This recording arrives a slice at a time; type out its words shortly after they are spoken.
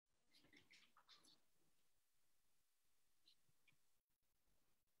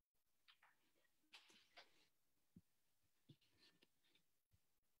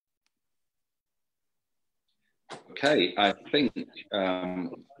Okay, I think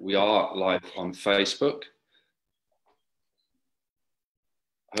we are live on Facebook.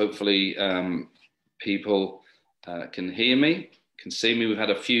 Hopefully people can hear me, can see me. We've had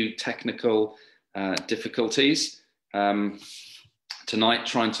a few technical difficulties tonight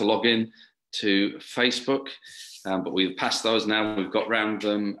trying to log in to Facebook, but we've passed those now. We've got round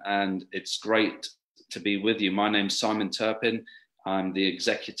them and it's great to be with you. My name's Simon Turpin. I'm the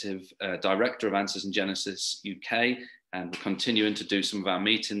Executive Director of Answers in Genesis UK, and we're continuing to do some of our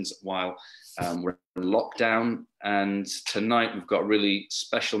meetings while we're in lockdown. And tonight we've got a really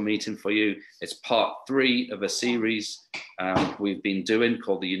special meeting for you. It's part 3 of a series we've been doing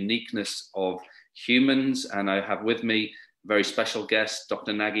called The Uniqueness of Humans. And I have with me a very special guest,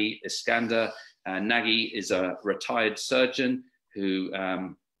 Dr. Nagy Iskander. Nagy is a retired surgeon who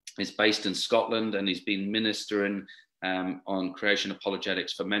is based in Scotland, and he's been ministering on creation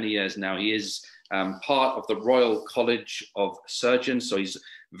apologetics for many years now. He is part of the Royal College of Surgeons, so he's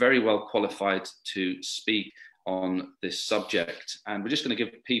very well qualified to speak on this subject. And we're just going to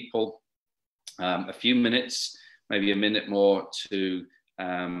give people a few minutes, maybe a minute more, to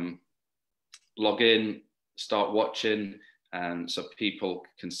log in, start watching, and so people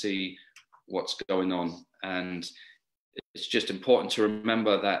can see what's going on. And it's just important to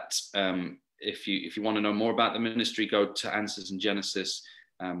remember that if you want to know more about the ministry, go to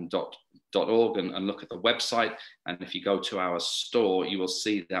answersingenesis.org and look at the website. And if you go to our store, you will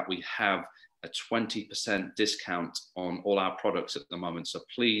see that we have a 20% discount on all our products at the moment. So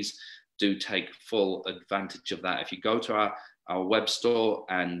please do take full advantage of that. If you go to our web store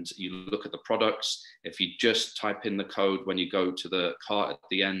and you look at the products, if you just type in the code when you go to the cart at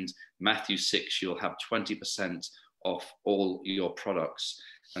the end, Matthew 6, you'll have 20% off all your products.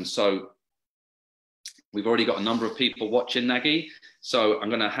 And so we've already got a number of people watching, Nagy. So I'm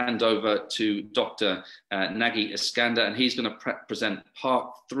going to hand over to Dr. Nagy Iskander, and he's going to present part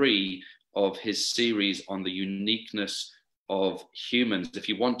 3 of his series on the uniqueness of humans. If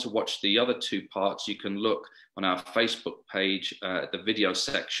you want to watch the other 2 parts, you can look on our Facebook page at the video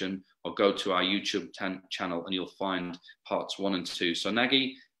section, or go to our YouTube channel and you'll find parts 1 and 2. So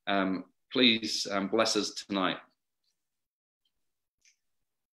Nagy, please bless us tonight.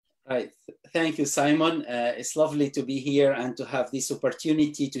 Right. Thank you, Simon. It's lovely to be here and to have this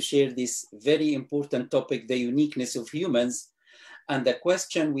opportunity to share this very important topic, the uniqueness of humans. And the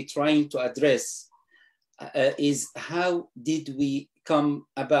question we're trying to address is, how did we come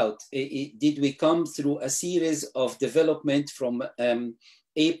about? Did we come through a series of development from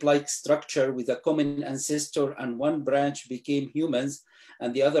ape-like structure with a common ancestor, and one branch became humans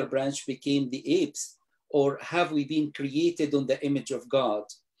and the other branch became the apes? Or have we been created on the image of God?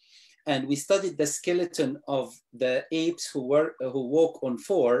 And we studied the skeleton of the apes who walk on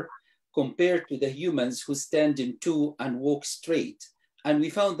 4 compared to the humans who stand in 2 and walk straight. And we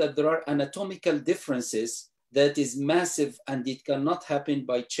found that there are anatomical differences that is massive, and it cannot happen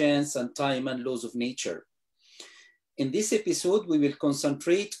by chance and time and laws of nature. In this episode, we will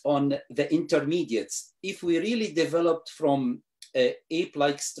concentrate on the intermediates. If we really developed from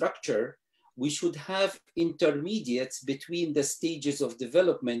ape-like structure, we should have intermediates between the stages of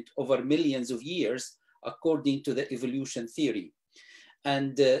development over millions of years, according to the evolution theory.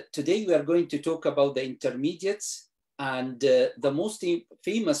 And today we are going to talk about the intermediates. And the most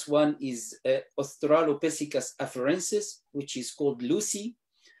famous one is Australopithecus afarensis, which is called Lucy.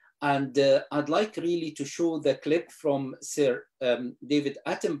 And I'd like really to show the clip from Sir David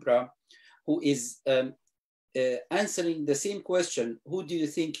Attenborough, who is answering the same question: who do you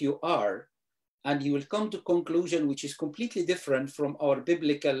think you are? And he will come to a conclusion which is completely different from our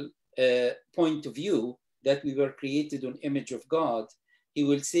biblical point of view, that we were created on image of God. He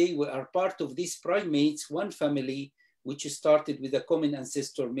will say we are part of these primates, one family, which started with a common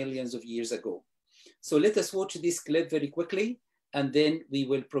ancestor millions of years ago. So let us watch this clip very quickly, and then we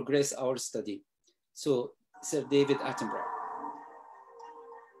will progress our study. So, Sir David Attenborough.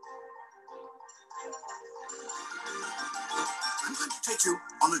 I'm going to take you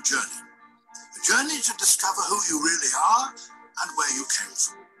on a journey. A journey to discover who you really are and where you came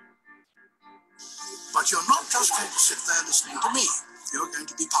from. But you're not just going to sit there listening to me. You're going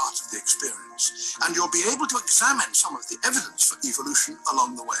to be part of the experience, and you'll be able to examine some of the evidence for evolution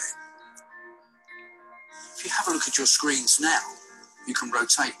along the way. If you have a look at your screens now, you can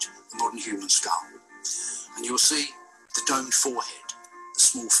rotate the modern human skull, and you'll see the domed forehead, the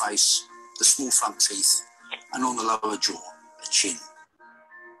small face, the small front teeth, and on the lower jaw, a chin.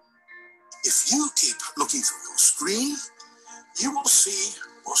 If you keep looking through your screen, you will see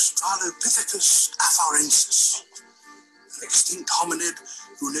Australopithecus afarensis, an extinct hominid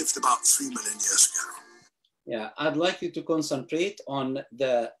who lived about 3 million years ago. Yeah, I'd like you to concentrate on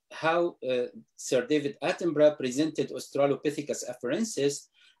how Sir David Attenborough presented Australopithecus afarensis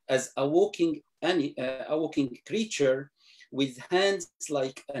as a walking creature with hands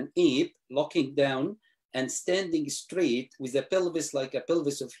like an ape locking down and standing straight with a pelvis like a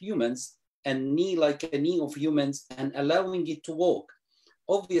pelvis of humans and knee like a knee of humans and allowing it to walk.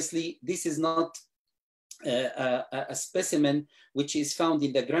 Obviously, this is not a specimen which is found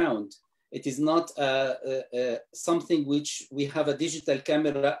in the ground. It is not something which we have a digital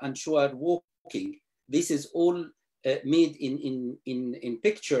camera and show are walking. This is all made in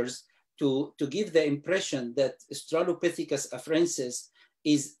pictures to give the impression that Australopithecus afarensis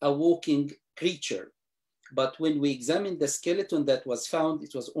is a walking creature. But when we examine the skeleton that was found,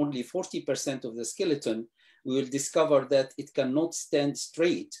 it was only 40% of the skeleton. We will discover that it cannot stand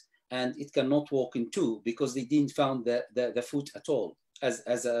straight and it cannot walk in two because they didn't found the foot at all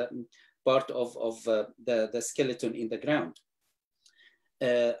as a part of the skeleton in the ground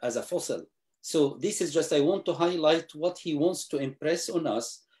as a fossil. So this is just, I want to highlight what he wants to impress on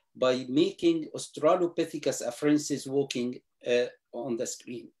us by making Australopithecus afarensis walking on the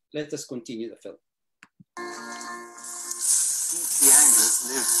screen. Let us continue the film. The anglers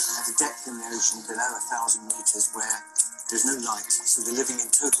live at a depth in the ocean below 1,000 meters where there's no light, so they're living in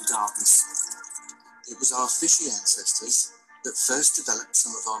total darkness. It was our fishy ancestors that first developed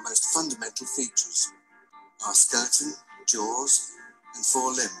some of our most fundamental features: our skeleton, jaws, and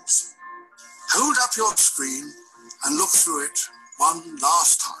 4 limbs. Hold up your screen and look through it one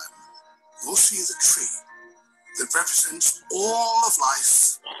last time. You'll see the tree that represents all of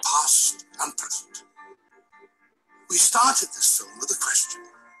life, past and present. We started this film with a question: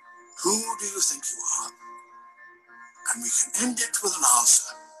 who do you think you are? And we can end it with an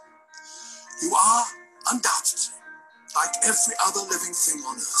answer. You are, undoubtedly, like every other living thing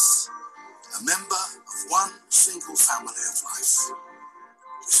on Earth, a member of one single family of life,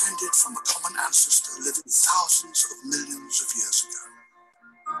 descended from a common ancestor living thousands of millions of years ago.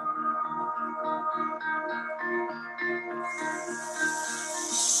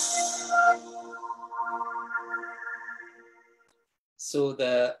 So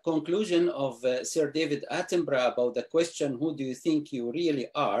the conclusion of Sir David Attenborough about the question, who do you think you really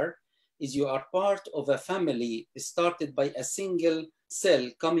are, is you are part of a family started by a single cell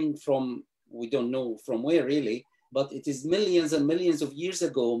coming from, we don't know from where really, but it is millions and millions of years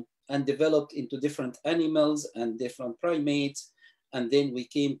ago and developed into different animals and different primates. And then we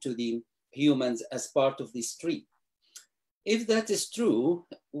came to the humans as part of this tree. If that is true,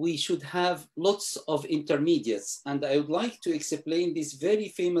 we should have lots of intermediates. And I would like to explain this very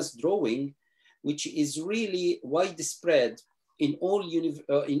famous drawing, which is really widespread in all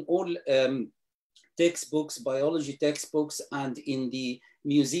textbooks, biology textbooks, and in the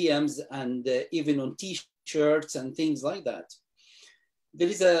museums, and even on t-shirts and things like that. There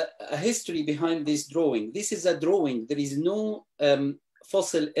is a history behind this drawing. This is a drawing. There is no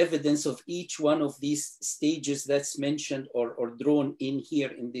fossil evidence of each one of these stages that's mentioned or drawn in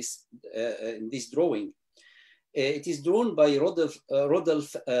here in this drawing. It is drawn by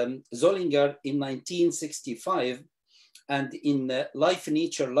Rudolf Zollinger in 1965 and in Life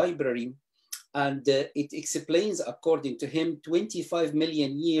Nature Library. And it explains, according to him, 25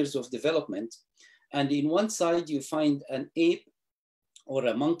 million years of development. And in one side, you find an ape or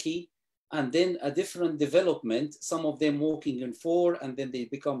a monkey, and then a different development, some of them walking in 4, and then they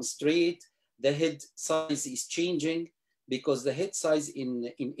become straight. The head size is changing because the head size in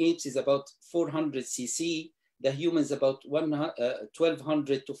apes is about 400 cc. The humans about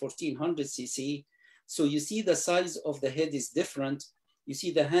 1200 to 1400 cc. So you see the size of the head is different. You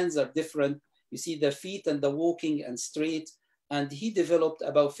see the hands are different. You see the feet and the walking and straight. And he developed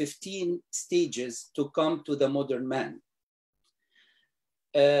about 15 stages to come to the modern man.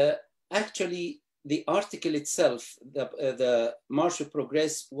 Actually, the article itself, the March of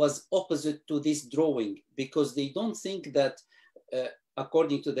Progress, was opposite to this drawing because they don't think that,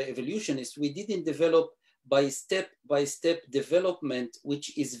 according to the evolutionists, we didn't develop by step development,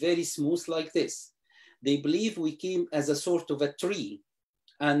 which is very smooth like this. They believe we came as a sort of a tree,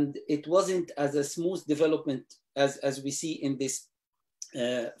 and it wasn't as a smooth development as we see in this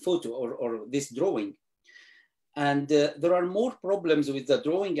photo or this drawing. And there are more problems with the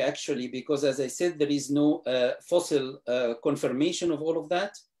drawing actually, because as I said, there is no fossil confirmation of all of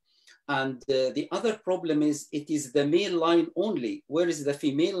that. And the other problem is it is the male line only. Where is the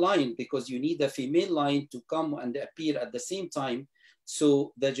female line? Because you need a female line to come and appear at the same time.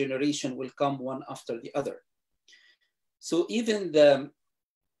 So the generation will come one after the other. So even the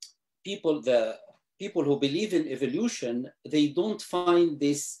people who believe in evolution, they don't find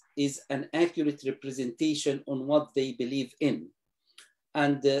this is an accurate representation on what they believe in.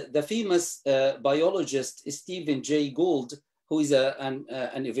 And the famous biologist Stephen Jay Gould, who is an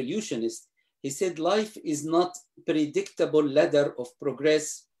evolutionist, he said life is not predictable ladder of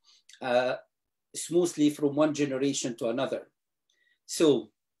progress smoothly from one generation to another.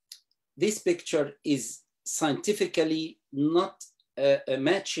 So this picture is scientifically not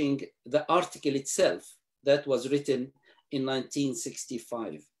matching the article itself that was written in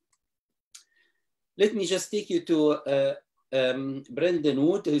 1965. Let me just take you to Brendan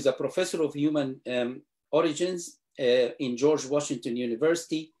Wood, who is a professor of human origins in George Washington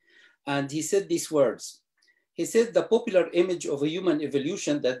University. And he said these words. He said the popular image of a human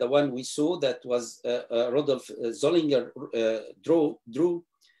evolution, that the one we saw that was Rudolf Zollinger drew.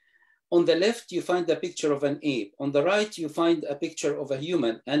 On the left, you find a picture of an ape. On the right, you find a picture of a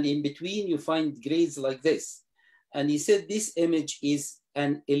human. And in between, you find grades like this. And he said this image is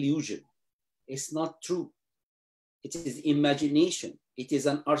an illusion. It's not true. It is imagination. It is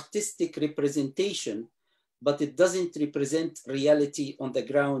an artistic representation, but it doesn't represent reality on the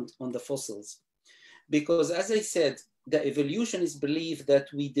ground, on the fossils. Because as I said, the evolutionists believe that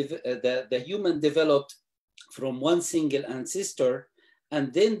the human developed from one single ancestor,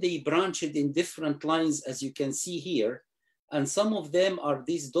 and then they branched in different lines, as you can see here. And some of them are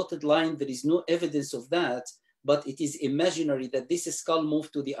this dotted line. There is no evidence of that, but it is imaginary that this skull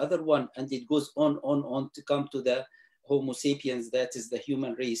moved to the other one, and it goes on to come to the Homo sapiens, that is the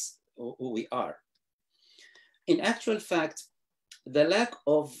human race who we are. In actual fact, the lack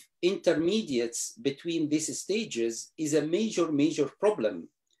of intermediates between these stages is a major problem.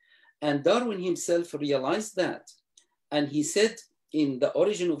 And Darwin himself realized that. And he said in The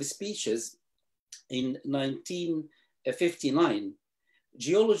Origin of Species in 1959,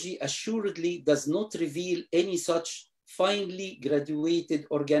 geology assuredly does not reveal any such finely graduated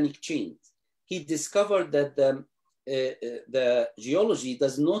organic chains. He discovered that the geology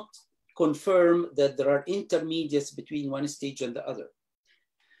does not confirm that there are intermediates between one stage and the other.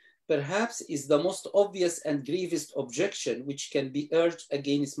 Perhaps is the most obvious and gravest objection which can be urged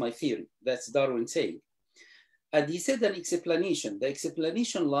against my theory. That's Darwin saying. And he said an explanation. The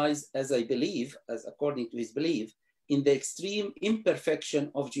explanation lies, as I believe, as according to his belief, in the extreme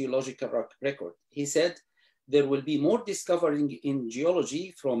imperfection of geological record. He said, there will be more discovering in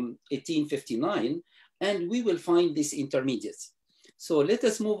geology from 1859, and we will find these intermediates. So let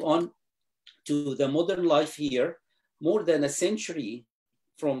us move on to the modern life here. More than a century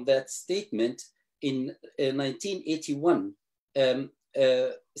from that statement, in 1981,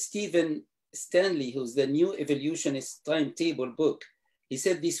 Stephen Stanley, who's the New Evolutionist Timetable book, he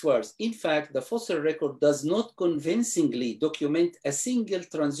said these words: in fact, the fossil record does not convincingly document a single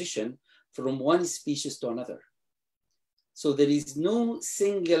transition from one species to another. So there is no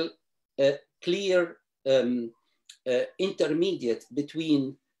single clear intermediate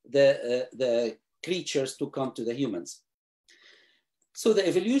between the creatures to come to the humans. So the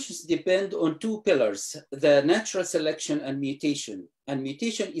evolutionists depend on two pillars, the natural selection and mutation. And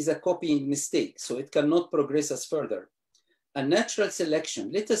mutation is a copying mistake, so it cannot progress us further. And natural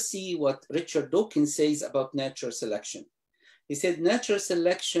selection, let us see what Richard Dawkins says about natural selection. He said, natural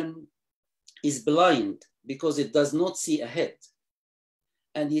selection is blind because it does not see ahead.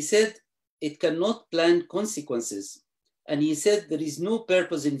 And he said, it cannot plan consequences. And he said, there is no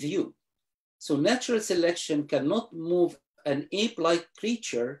purpose in view. So natural selection cannot move an ape-like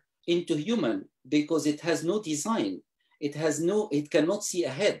creature into human because it has no design. It cannot see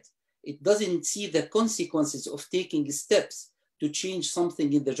ahead. It doesn't see the consequences of taking steps to change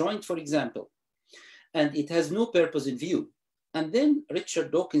something in the joint, for example. And it has no purpose in view. And then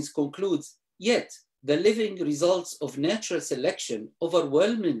Richard Dawkins concludes, yet the living results of natural selection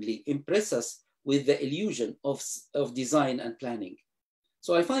overwhelmingly impress us with the illusion of design and planning.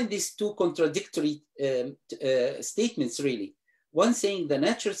 So I find these two contradictory statements really. One saying the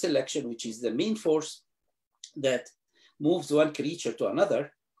natural selection, which is the main force that moves one creature to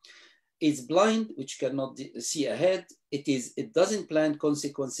another, is blind, which cannot see ahead. It doesn't plan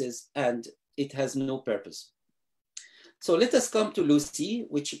consequences, and it has no purpose. So let us come to Lucy,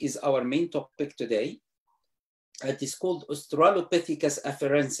 which is our main topic today. It is called Australopithecus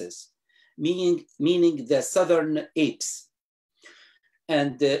afarensis, meaning the southern apes.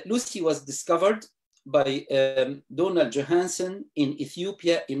 And Lucy was discovered by Donald Johanson in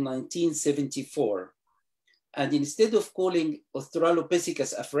Ethiopia in 1974. And instead of calling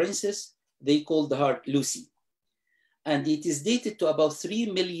Australopithecus afarensis, they called her Lucy. And it is dated to about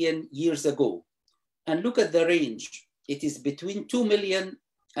 3 million years ago. And look at the range. It is between 2 million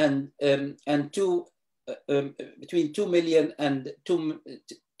and 2 million and 2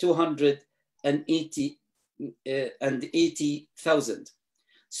 280,000.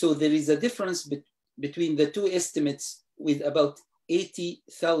 So there is a difference between the two estimates with about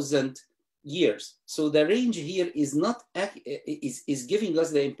 80,000 years. So the range here is not is giving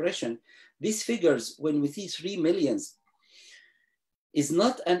us the impression these figures, when we see 3 millions, is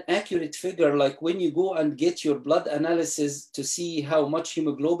not an accurate figure. Like when you go and get your blood analysis to see how much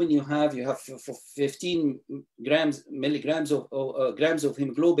hemoglobin you have 15 milligrams of grams of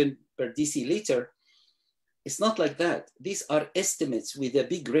hemoglobin per deciliter. It's not like that. These are estimates with a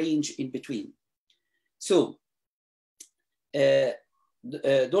big range in between. So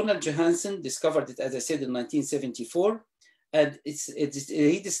Donald Johanson discovered it, as I said, in 1974. And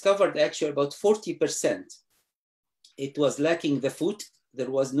he discovered actually about 40%. It was lacking the foot. There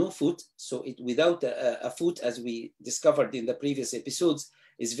was no foot. So without a foot, as we discovered in the previous episodes,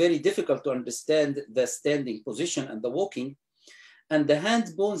 it's very difficult to understand the standing position and the walking. And the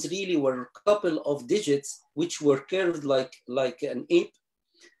hand bones really were a couple of digits, which were curved like an ape.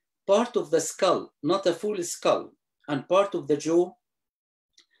 Part of the skull, not a full skull, and part of the jaw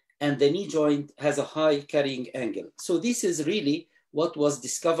and the knee joint has a high carrying angle. So this is really what was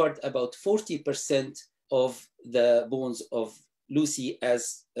discovered, about 40% of the bones of Lucy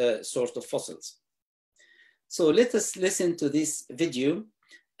as sort of fossils. So let us listen to this video.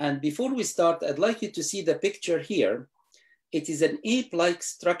 And before we start, I'd like you to see the picture here. It is an ape-like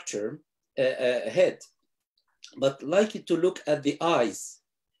structure, head, but I'd like you to look at the eyes.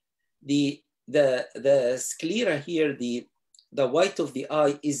 The sclera here, the white of the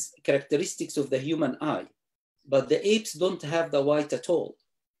eye is characteristics of the human eye, but the apes don't have the white at all.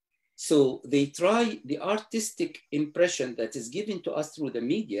 So they try, the artistic impression that is given to us through the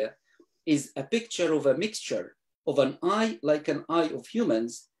media is a picture of a mixture of an eye like an eye of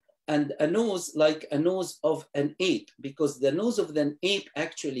humans and a nose like a nose of an ape, because the nose of an ape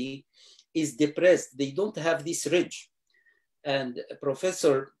actually is depressed. They don't have this ridge. And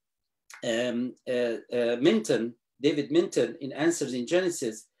Professor David Minton, in Answers in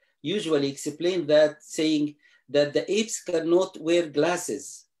Genesis, usually explained that, saying that the apes cannot wear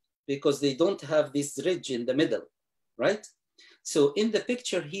glasses because they don't have this ridge in the middle, right? So in the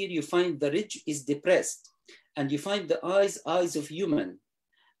picture here, you find the ridge is depressed, and you find the eyes of human,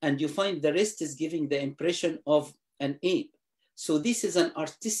 and you find the rest is giving the impression of an ape. So this is an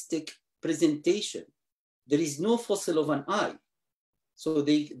artistic presentation. There is no fossil of an eye. So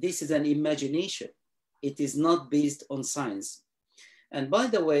this is an imagination. It is not based on science. And by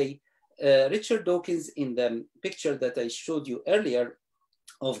the way, Richard Dawkins, in the picture that I showed you earlier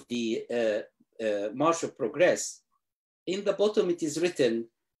of the March of Progress, in the bottom it is written,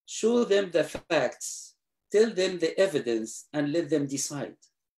 show them the facts, tell them the evidence, and let them decide.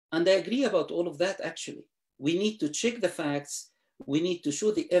 And I agree about all of that, actually. We need to check the facts, we need to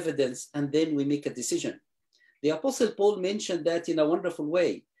show the evidence, and then we make a decision. The Apostle Paul mentioned that in a wonderful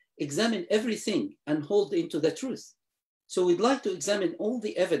way. Examine everything and hold into the truth. So we'd like to examine all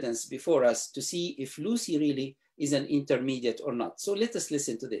the evidence before us to see if Lucy really is an intermediate or not. So let us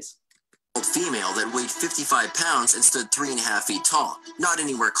listen to this. Female that weighed 55 pounds and stood 3.5 feet tall, not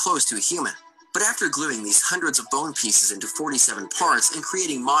anywhere close to a human. But after gluing these hundreds of bone pieces into 47 parts and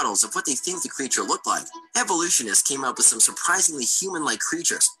creating models of what they think the creature looked like, evolutionists came up with some surprisingly human-like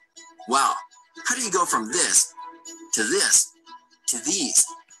creatures. Wow, how do you go from this to these?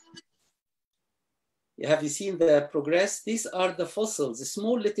 Have you seen the progress? These are the fossils, the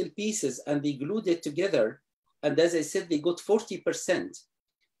small little pieces, and they glued it together. And as I said, they got 40%,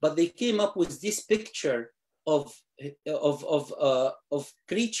 but they came up with this picture of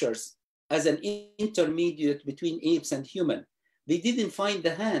creatures as an intermediate between apes and human. They didn't find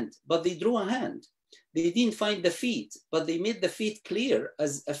the hand, but they drew a hand. They didn't find the feet, but they made the feet clear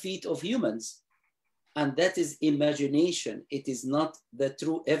as a feet of humans. And that is imagination. It is not the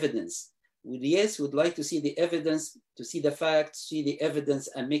true evidence. Yes, we'd like to see the evidence, to see the facts, see the evidence,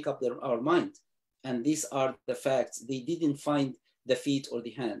 and make up our mind. And these are the facts. They didn't find the feet or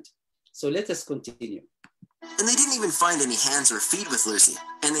the hand. So let us continue. And they didn't even find any hands or feet with Lucy.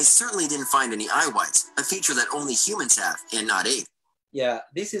 And they certainly didn't find any eye whites, a feature that only humans have and not apes. Yeah,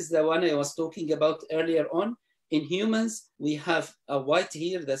 this is the one I was talking about earlier on. In humans, we have a white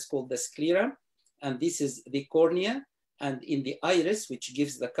here that's called the sclera, and this is the cornea, and in the iris, which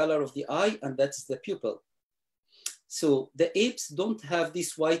gives the color of the eye, and that's the pupil. So the apes don't have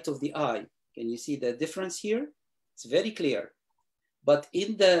this white of the eye. Can you see the difference here? It's very clear. But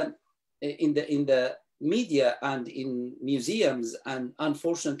in the media and in museums, and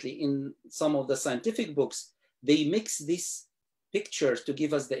unfortunately in some of the scientific books, they mix these pictures to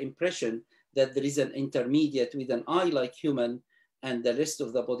give us the impression that there is an intermediate with an eye like human and the rest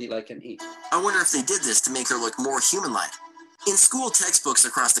of the body like an ape. I wonder if they did this to make her look more human-like. In school textbooks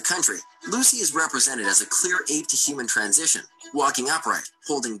across the country, Lucy is represented as a clear ape to human transition, walking upright,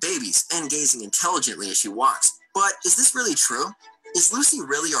 holding babies, and gazing intelligently as she walks. But is this really true? Is Lucy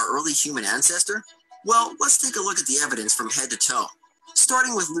really our early human ancestor? Well, let's take a look at the evidence from head to toe.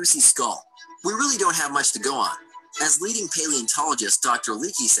 Starting with Lucy's skull, we really don't have much to go on. As leading paleontologist Dr.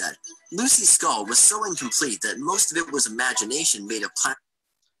 Leakey said, Lucy's skull was so incomplete that most of it was imagination made of plant.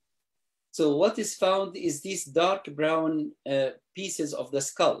 So what is found is these dark brown pieces of the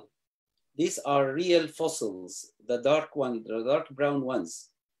skull. These are real fossils, the dark brown ones.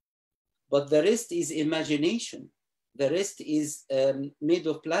 But the rest is imagination. The rest is made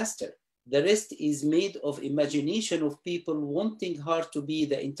of plaster. The rest is made of imagination of people wanting her to be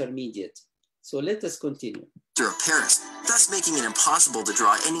the intermediate. So let us continue. Of Paris, thus making it impossible to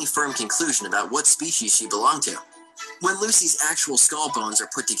draw any firm conclusion about what species she belonged to. When Lucy's actual skull bones are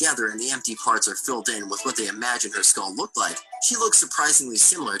put together and the empty parts are filled in with what they imagine her skull looked like, she looks surprisingly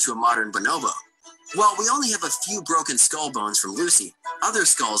similar to a modern bonobo. While we only have a few broken skull bones from Lucy, other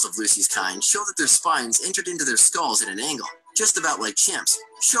skulls of Lucy's kind show that their spines entered into their skulls at an angle, just about like chimps,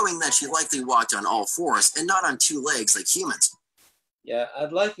 showing that she likely walked on all fours and not on two legs like humans. Yeah,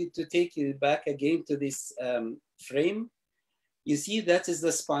 I'd like you to take you back again to this frame. You see, that is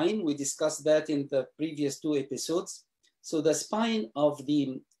the spine. We discussed that in the previous 2 episodes. So the spine of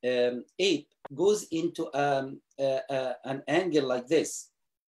the ape goes into an angle like this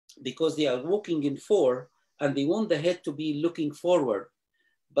because they are walking in 4 and they want the head to be looking forward.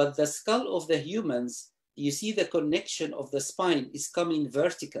 But the skull of the humans, you see the connection of the spine is coming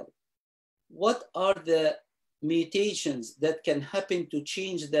vertical. What are the mutations that can happen to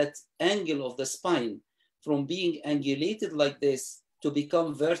change that angle of the spine from being angulated like this to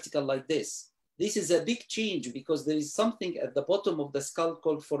become vertical like this? This is a big change because there is something at the bottom of the skull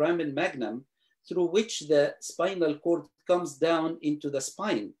called foramen magnum through which the spinal cord comes down into the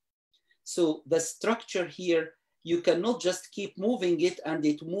spine. So the structure here, you cannot just keep moving it and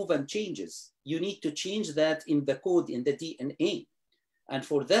it move and changes. You need to change that in the code, in the DNA. And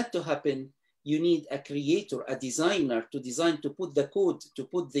for that to happen, you need a creator, a designer to design, to put the code, to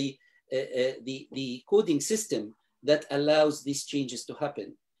put the coding system that allows these changes to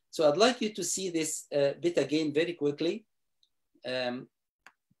happen. So I'd like you to see this bit again very quickly. Showing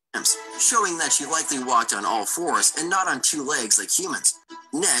that she likely walked on all fours and not on two legs like humans.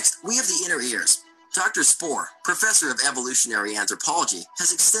 Next, we have the inner ears. Dr. Spoor, professor of evolutionary anthropology,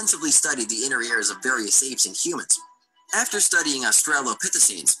 has extensively studied the inner ears of various apes and humans. After studying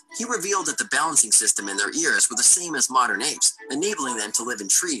Australopithecines, he revealed that the balancing system in their ears were the same as modern apes, enabling them to live in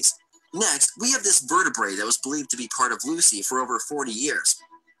trees. Next, we have this vertebrae that was believed to be part of Lucy for over 40 years.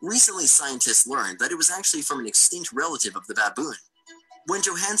 Recently, scientists learned that it was actually from an extinct relative of the baboon. When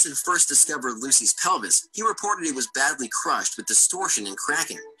Johansen first discovered Lucy's pelvis, he reported it was badly crushed with distortion and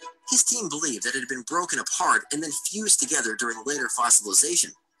cracking. His team believed that it had been broken apart and then fused together during later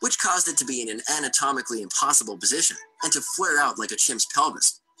fossilization, which caused it to be in an anatomically impossible position and to flare out like a chimp's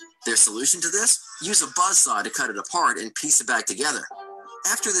pelvis. Their solution to this? Use a buzzsaw to cut it apart and piece it back together.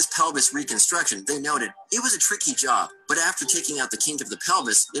 After this pelvis reconstruction, they noted it was a tricky job, but after taking out the kink of the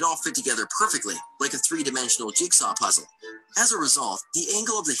pelvis, it all fit together perfectly, like a 3-dimensional jigsaw puzzle. As a result, the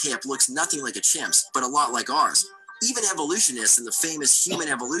angle of the hip looks nothing like a chimp's, but a lot like ours. Even evolutionists in the famous Human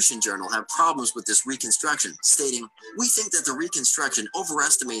Evolution Journal have problems with this reconstruction, stating, "We think that the reconstruction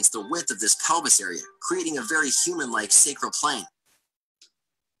overestimates the width of this pelvis area, creating a very human-like sacral plane."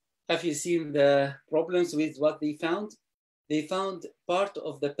 Have you seen the problems with what they found? They found part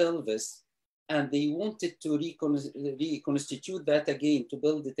of the pelvis and they wanted to reconstitute that again, to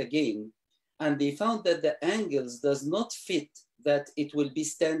build it again. And they found that the angles does not fit that it will be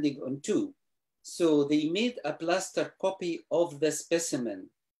standing on 2. So they made a plaster copy of the specimen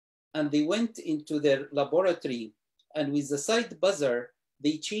and they went into their laboratory and with the side buzzer,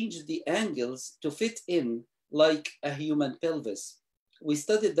 they changed the angles to fit in like a human pelvis. We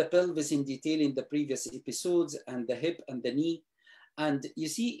studied the pelvis in detail in the previous episodes and the hip and the knee. And you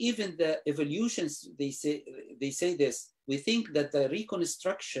see, even the evolutions, they say this, we think that the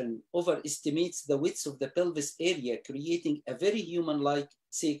reconstruction overestimates the width of the pelvis area, creating a very human-like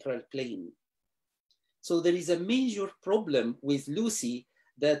sacral plane. So there is a major problem with Lucy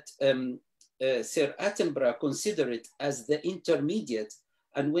that Sir Attenborough considered it as the intermediate.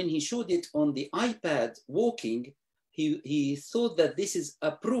 And when he showed it on the iPad walking, he thought that this is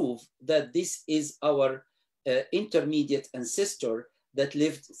a proof that this is our intermediate ancestor that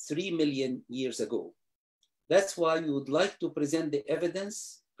lived 3 million years ago. That's why we would like to present the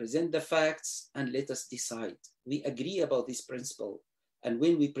evidence present the facts, and let us decide. We agree about this principle. And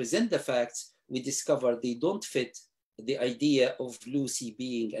when we present the facts, we discover they don't fit the idea of Lucy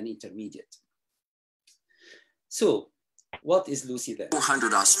being an intermediate. So, what is Lucy then?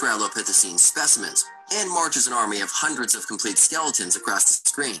 400 Australopithecine specimens and marches an army of hundreds of complete skeletons across the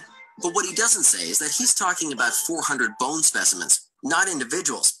screen. But what he doesn't say is that he's talking about 400 bone specimens, not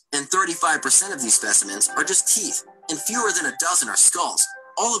individuals, and 35% of these specimens are just teeth, and fewer than a dozen are skulls,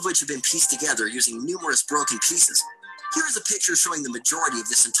 all of which have been pieced together using numerous broken pieces. Here is a picture showing the majority of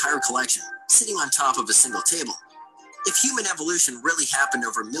this entire collection, sitting on top of a single table. If human evolution really happened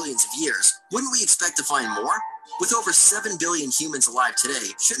over millions of years, wouldn't we expect to find more? With over 7 billion humans alive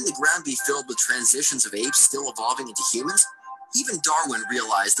today, shouldn't the ground be filled with transitions of apes still evolving into humans? Even Darwin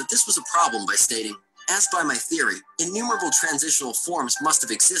realized that this was a problem by stating, "As by my theory, innumerable transitional forms must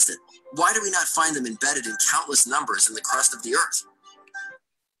have existed. Why do we not find them embedded in countless numbers in the crust of the earth?"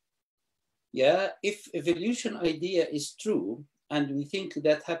 Yeah, if evolution idea is true, and we think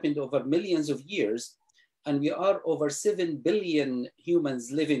that happened over millions of years, and we are over 7 billion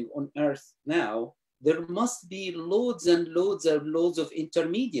humans living on Earth now, there must be loads and loads and loads of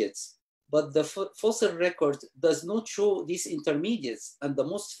intermediates. But the fossil record does not show these intermediates. And the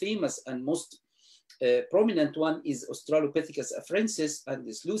most famous and most prominent one is Australopithecus afarensis and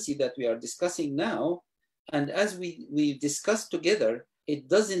this Lucy that we are discussing now. And as we discussed together, it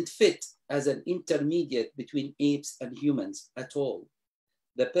doesn't fit as an intermediate between apes and humans at all.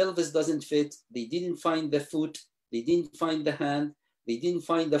 The pelvis doesn't fit. They didn't find the foot. They didn't find the hand. They didn't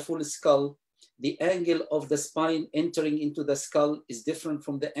find the full skull. The angle of the spine entering into the skull is different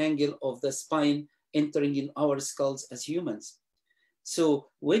from the angle of the spine entering in our skulls as humans. So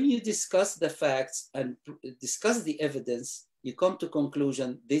when you discuss the facts and discuss the evidence, you come to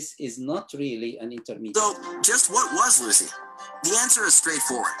conclusion this is not really an intermediate. So, just what was Lucy? The answer is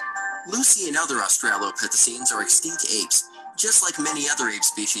straightforward. Lucy and other Australopithecines are extinct apes, just like many other ape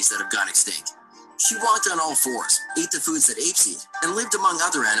species that have gone extinct. She walked on all fours, ate the foods that apes eat, and lived among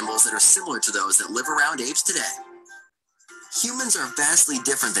other animals that are similar to those that live around apes today. Humans are vastly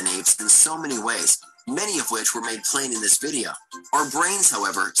different than apes in so many ways, many of which were made plain in this video. Our brains,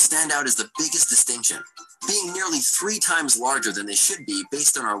 however, stand out as the biggest distinction, being nearly 3 times larger than they should be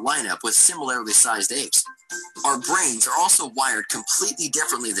based on our lineup with similarly sized apes. Our brains are also wired completely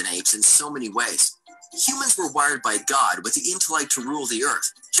differently than apes in so many ways. Humans were wired by God with the intellect to rule the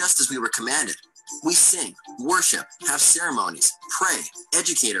earth, just as we were commanded. We sing, worship, have ceremonies, pray,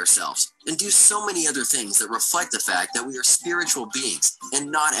 educate ourselves, and do so many other things that reflect the fact that we are spiritual beings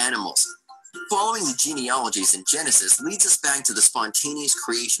and not animals. Following the genealogies in Genesis leads us back to the spontaneous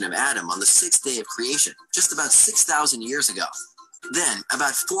creation of Adam on the 6th day of creation, just about 6,000 years ago. Then,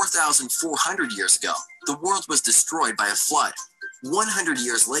 about 4,400 years ago, the world was destroyed by a flood. 100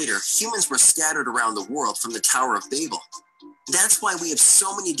 years later, humans were scattered around the world from the Tower of Babel. That's why we have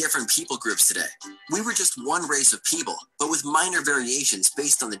so many different people groups today. We were just one race of people, but with minor variations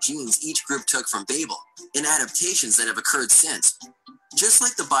based on the genes each group took from Babel, and adaptations that have occurred since. Just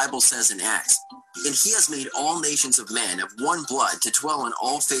like the Bible says in Acts, "And he has made all nations of men of one blood to dwell on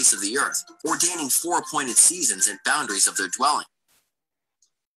all face of the earth, ordaining 4 appointed seasons and boundaries of their dwelling."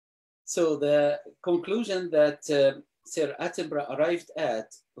 So the conclusion that Sir Attenborough arrived at,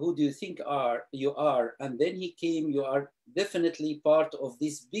 who do you think you are? And then he came, you are definitely part of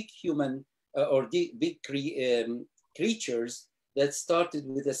this big human or the big creatures that started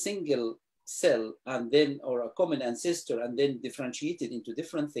with a single cell and then, or a common ancestor, and then differentiated into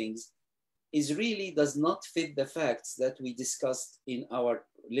different things, is really does not fit the facts that we discussed in our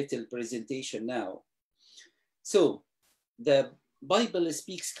little presentation now. So the Bible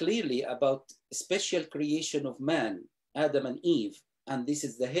speaks clearly about special creation of man, Adam and Eve, and this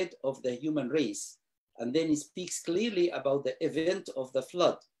is the head of the human race. And then it speaks clearly about the event of the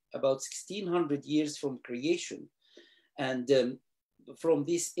flood, about 1600 years from creation. And from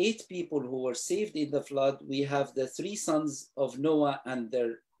these 8 people who were saved in the flood, we have the 3 sons of Noah and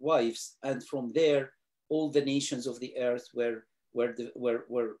their wives. And from there, all the nations of the earth were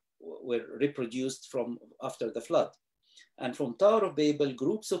reproduced from after the flood. And from Tower of Babel,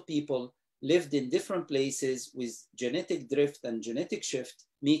 groups of people lived in different places with genetic drift and genetic shift,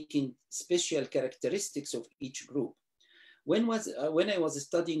 making special characteristics of each group. When I was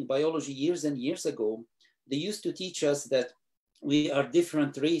studying biology years and years ago, they used to teach us that we are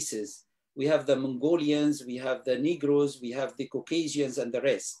different races. We have the Mongolians, we have the Negroes, we have the Caucasians and the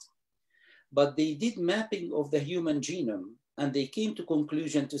rest. But they did mapping of the human genome and they came to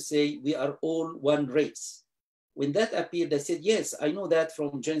conclusion to say we are all one race. When that appeared, I said, yes, I know that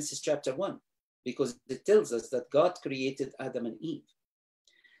from Genesis chapter 1, because it tells us that God created Adam and Eve.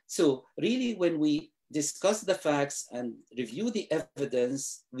 So really, when we discuss the facts and review the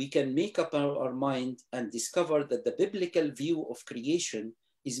evidence, we can make up our mind and discover that the biblical view of creation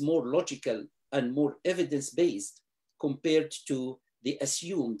is more logical and more evidence-based compared to the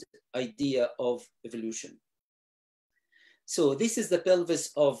assumed idea of evolution. So this is the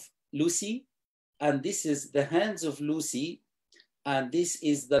pelvis of Lucy, and this is the hands of Lucy, and this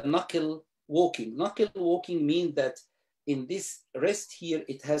is the knuckle walking. Knuckle walking means that in this rest here,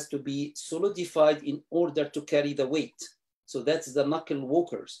 it has to be solidified in order to carry the weight. So that's the knuckle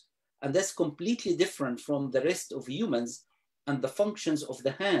walkers. And that's completely different from the rest of humans and the functions of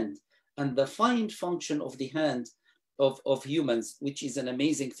the hand and the fine function of the hand of humans, which is an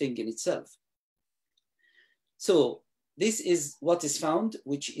amazing thing in itself. So this is what is found,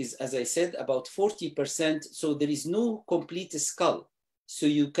 which is, as I said, about 40%. So there is no complete skull. So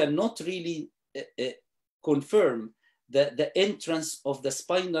you cannot really confirm the entrance of the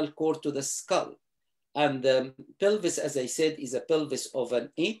spinal cord to the skull. And the pelvis, as I said, is a pelvis of an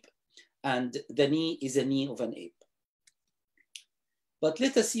ape, and the knee is a knee of an ape. But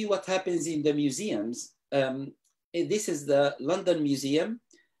let us see what happens in the museums. This is the London Museum,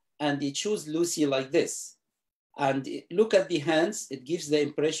 and it shows Lucy like this. And look at the hands, it gives the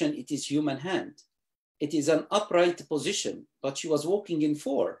impression it is human hand. It is an upright position, but she was walking in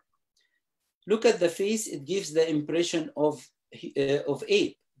 4. Look at the face, it gives the impression of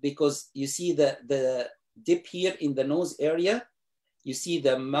ape, because you see the dip here in the nose area, you see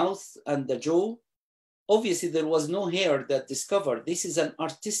the mouth and the jaw. Obviously, there was no hair that discovered. This is an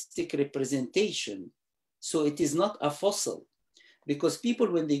artistic representation, so it is not a fossil. Because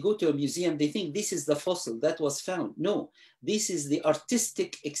people, when they go to a museum, they think this is the fossil that was found. No, this is the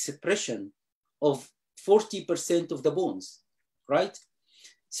artistic expression of 40% of the bones, right?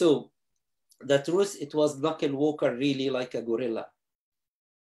 So the truth, it was knuckle walker really like a gorilla.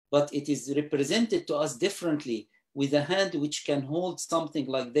 But it is represented to us differently with a hand which can hold something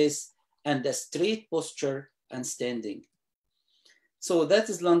like this and a straight posture and standing. So that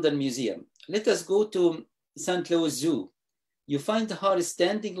is London Museum. Let us go to St. Louis Zoo. You find her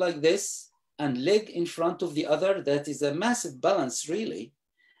standing like this and leg in front of the other. That is a massive balance, really.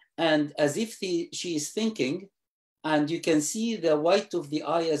 And as if she is thinking, and you can see the white of the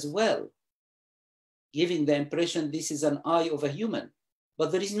eye as well, giving the impression this is an eye of a human.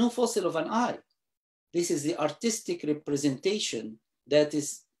 But there is no fossil of an eye. This is the artistic representation that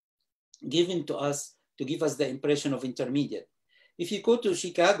is given to us to give us the impression of intermediate. If you go to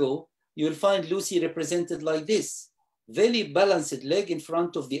Chicago, you will find Lucy represented like this. Very balanced leg in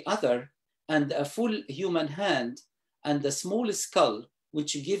front of the other, and a full human hand, and a small skull,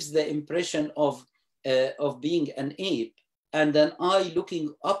 which gives the impression of being an ape, and an eye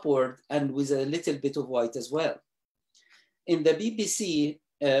looking upward and with a little bit of white as well. In the BBC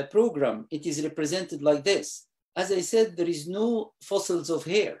program, it is represented like this. As I said, there is no fossils of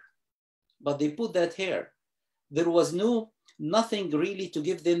hair, but they put that hair. There was nothing really to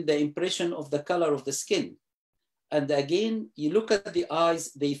give them the impression of the color of the skin. And again, you look at the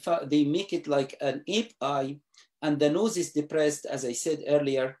eyes, they make it like an ape eye, and the nose is depressed, as I said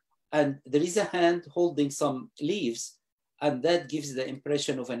earlier, and there is a hand holding some leaves, and that gives the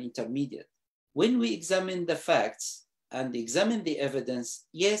impression of an intermediate. When we examine the facts and examine the evidence,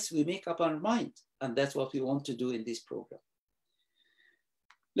 yes, we make up our mind, and that's what we want to do in this program.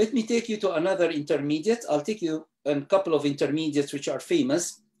 Let me take you to another intermediate. I'll take you a couple of intermediates which are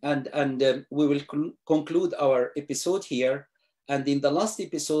famous, and we will conclude our episode here. And in the last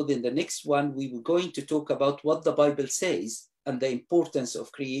episode, in the next one, we were going to talk about what the Bible says and the importance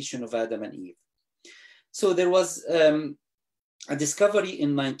of creation of Adam and Eve. So there was a discovery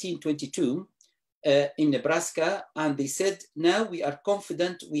in 1922 in Nebraska, and they said, now we are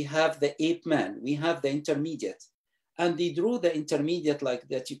confident we have the ape man, we have the intermediate. And they drew the intermediate like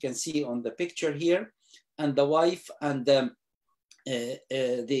that you can see on the picture here, and the wife and the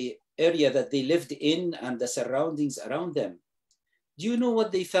area that they lived in and the surroundings around them. Do you know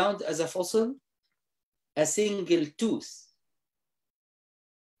what they found as a fossil? A single tooth.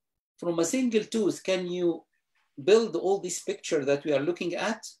 From a single tooth, can you build all this picture that we are looking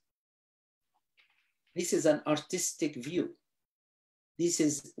at? This is an artistic view. This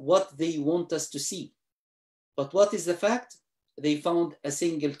is what they want us to see. But what is the fact? They found a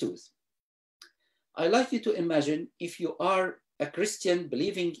single tooth. I like you to imagine if you are a Christian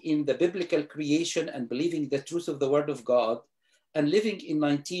believing in the biblical creation and believing the truth of the word of God and living in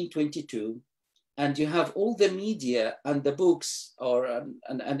 1922, and you have all the media and the books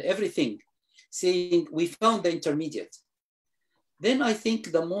and everything saying we found the intermediate. Then I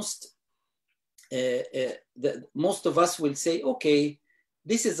think the most of us will say, okay,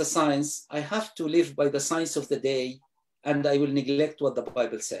 this is the science. I have to live by the science of the day, and I will neglect what the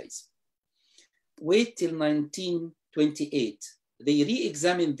Bible says. Wait till 1928. They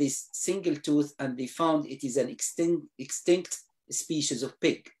re-examined this single tooth and they found it is an extinct species of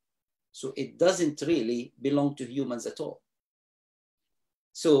pig. So it doesn't really belong to humans at all.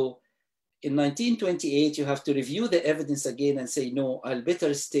 So in 1928, you have to review the evidence again and say, no, I'll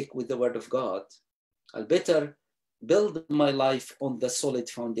better stick with the word of God. I'll better build my life on the solid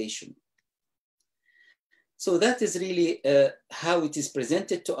foundation. So that is really how it is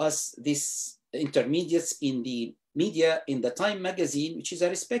presented to us, these intermediates in the media. In the Time magazine, which is a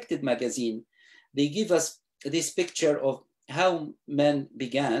respected magazine, they give us this picture of how man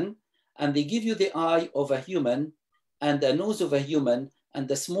began, and they give you the eye of a human and the nose of a human and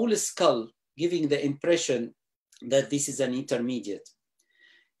the smallest skull, giving the impression that this is an intermediate.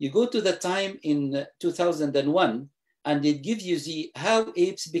 You go to the Time in 2001, and it gives you how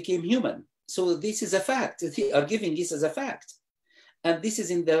apes became human. So this is a fact. They are giving this as a fact. And this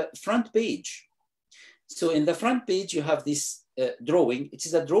is in the front page. So in the front page, you have this drawing. It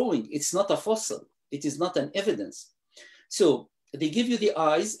is a drawing. It's not a fossil. It is not an evidence. So they give you the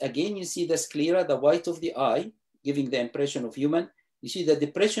eyes. Again, you see the sclera, the white of the eye, giving the impression of human. You see the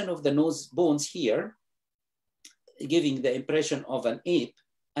depression of the nose bones here, giving the impression of an ape.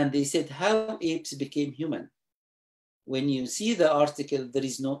 And they said how apes became human. When you see the article, there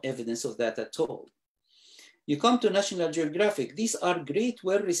is no evidence of that at all. You come to National Geographic. These are great,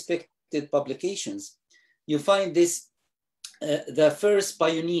 well-respected publications. You find this, the first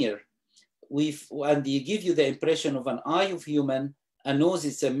pioneer, and they give you the impression of an eye of human, a nose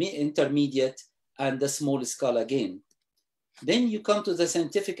is an intermediate, and a small skull again. Then you come to the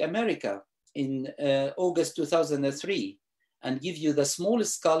Scientific America in August 2003, and give you the small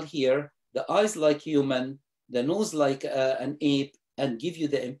skull here, the eyes like human, the nose like an ape, and give you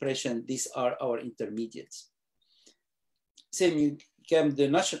the impression these are our intermediates. Same, you come the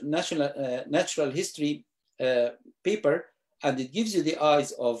natural history paper, and it gives you the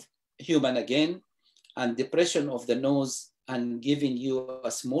eyes of human again, and depression of the nose, and giving you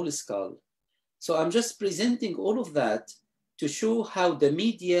a small skull. So I'm just presenting all of that to show how the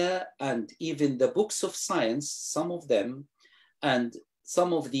media and even the books of science, some of them, and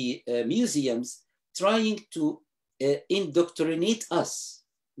some of the museums, trying to indoctrinate us,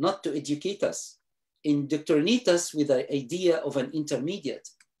 not to educate us, indoctrinate us with the idea of an intermediate.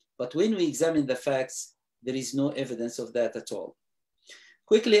 But when we examine the facts, there is no evidence of that at all.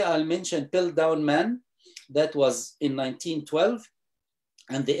 Quickly, I'll mention Piltdown Man. That was in 1912.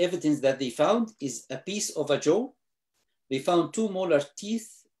 And the evidence that they found is a piece of a jaw. They found 2 molar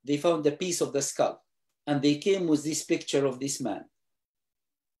teeth. They found a piece of the skull. And they came with this picture of this man.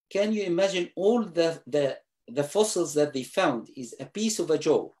 Can you imagine all the fossils that they found is a piece of a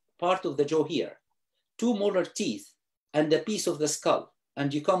jaw, part of the jaw here, 2 molar teeth, and a piece of the skull,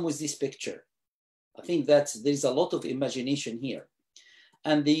 and you come with this picture. I think there's a lot of imagination here.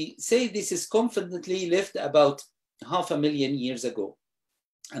 And they say this is confidently lived about 500,000 years ago.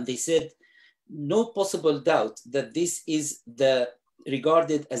 And they said, no possible doubt that this is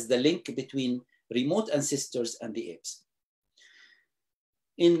regarded as the link between remote ancestors and the apes.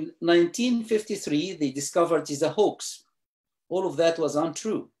 In 1953, they discovered it is a hoax. All of that was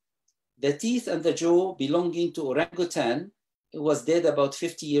untrue. The teeth and the jaw belonging to orangutan was dead about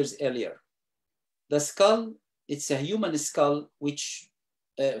 50 years earlier. The skull, it's a human skull, which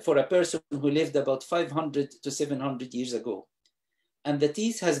for a person who lived about 500 to 700 years ago. And the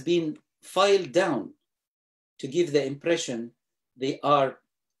teeth has been filed down to give the impression they are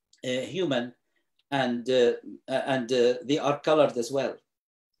human, and they are colored as well.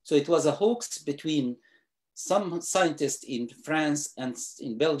 So it was a hoax between some scientists in France and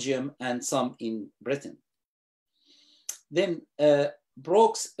in Belgium and some in Britain. Then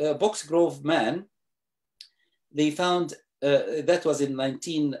Boxgrove Man, they found, that was in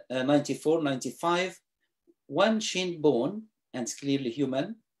 1994, 95, 1 shin bone, and it's clearly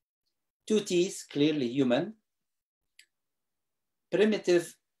human, 2 teeth, clearly human,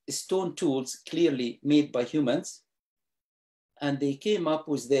 primitive stone tools, clearly made by humans, and they came up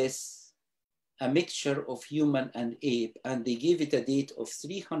with this, a mixture of human and ape, and they gave it a date of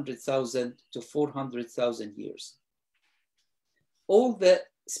 300,000 to 400,000 years. All the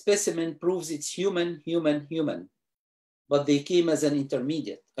specimen proves it's human, human, human, but they came as an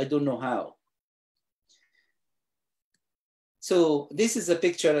intermediate. I don't know how. So this is a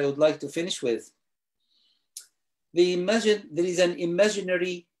picture I would like to finish with. They imagine there is an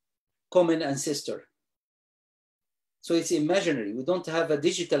imaginary common ancestor. So it's imaginary. We don't have a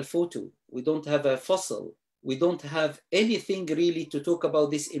digital photo. We don't have a fossil. we don't have anything really to talk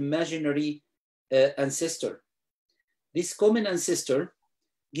about this imaginary ancestor. This common ancestor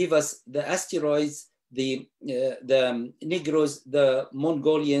give us the asteroids, the Negroes, the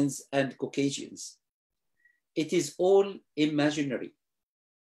Mongolians, and Caucasians. It is all imaginary.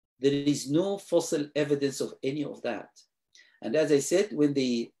 There is no fossil evidence of any of that. And as I said, when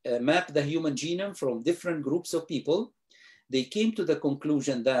they mapped the human genome from different groups of people, they came to the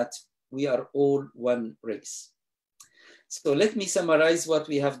conclusion that we are all one race. So let me summarize what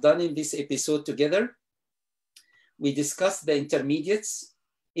we have done in this episode together. We discussed the intermediates.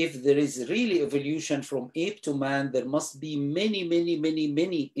 If there is really evolution from ape to man, there must be many, many, many,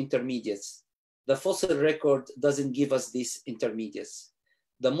 many intermediates. The fossil record doesn't give us these intermediates.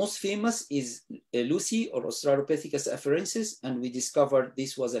 The most famous is Lucy, or Australopithecus afarensis, and we discovered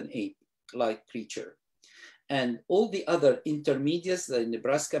this was an ape-like creature. And all the other intermediates, the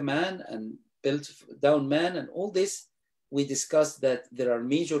Nebraska man and Piltdown man and all this, we discussed that there are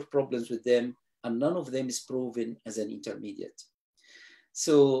major problems with them, and none of them is proven as an intermediate.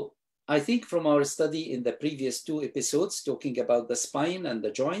 So I think from our study in the previous 2 episodes, talking about the spine and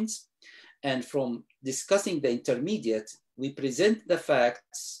the joints, and from discussing the intermediate, we present the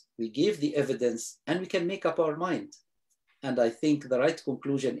facts, we give the evidence, and we can make up our mind. And I think the right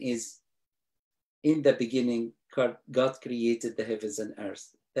conclusion is, in the beginning, God created the heavens and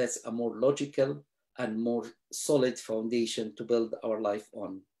earth. That's a more logical and more solid foundation to build our life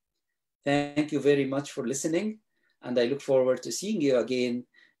on. Thank you very much for listening. And I look forward to seeing you again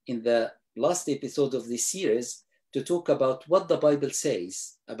in the last episode of this series to talk about what the Bible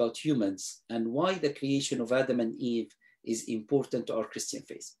says about humans and why the creation of Adam and Eve is important to our Christian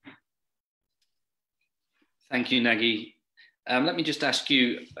faith. Thank you, Nagy. Let me just ask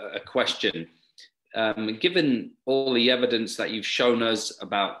you a question. Given all the evidence that you've shown us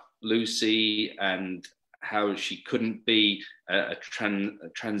about Lucy and how she couldn't be a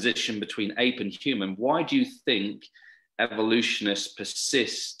transition between ape and human, why do you think evolutionists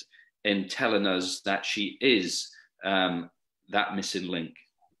persist in telling us that she is that missing link?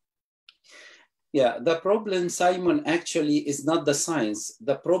 Yeah, the problem, Simon, actually is not the science.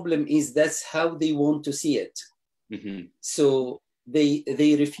 The problem is that's how they want to see it. Mm-hmm. So they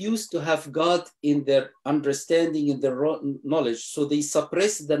refuse to have God in their understanding, in their knowledge. So they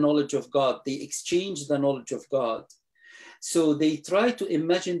suppress the knowledge of God. They exchange the knowledge of God. So they try to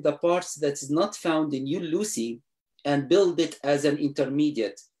imagine the parts that's not found in you, Lucy, and build it as an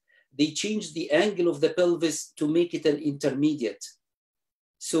intermediate. They change the angle of the pelvis to make it an intermediate.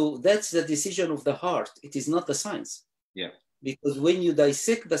 So that's the decision of the heart. It is not the science. Yeah. Because when you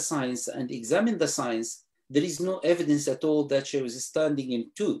dissect the science and examine the science, there is no evidence at all that she was standing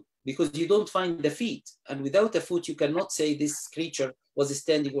in 2, because you don't find the feet. And without a foot, you cannot say this creature was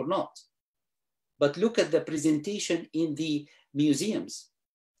standing or not. But look at the presentation in the museums.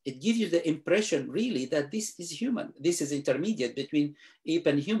 It gives you the impression really that this is human. This is intermediate between ape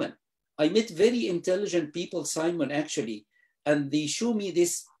and human. I met very intelligent people, Simon, actually, and they show me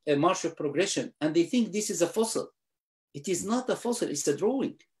this march of progression, and they think this is a fossil. It is not a fossil, it's a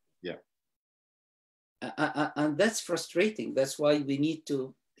drawing. Yeah. And that's frustrating. That's why we need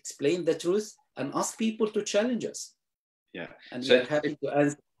to explain the truth and ask people to challenge us. Yeah. And so we're happy to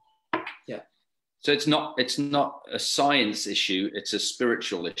answer. Yeah. So it's not a science issue, it's a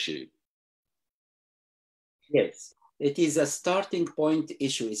spiritual issue. Yes. It is a starting point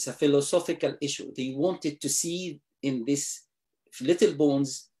issue. It's a philosophical issue. They wanted to see in this little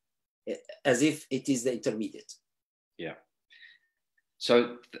bones as if it is the intermediate. Yeah.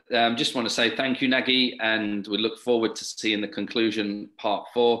 So just want to say thank you, Nagy, and we look forward to seeing the conclusion, part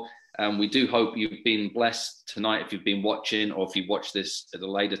 4. We do hope you've been blessed tonight if you've been watching, or if you watch this at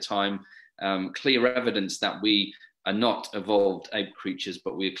a later time. Clear evidence that we are not evolved ape creatures,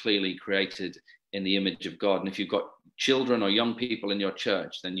 but we are clearly created in the image of God. And if you've got children or young people in your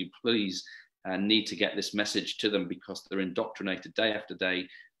church, then you please need to get this message to them, because they're indoctrinated day after day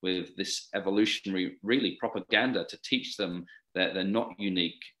with this evolutionary, really, propaganda to teach them that they're not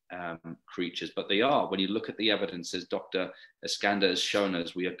unique creatures, but they are. When you look at the evidence, as Dr. Iskander has shown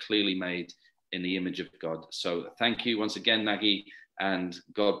us, we are clearly made in the image of God. So thank you once again, Nagy, and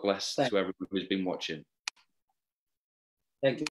God bless to everyone who's been watching. Thank you.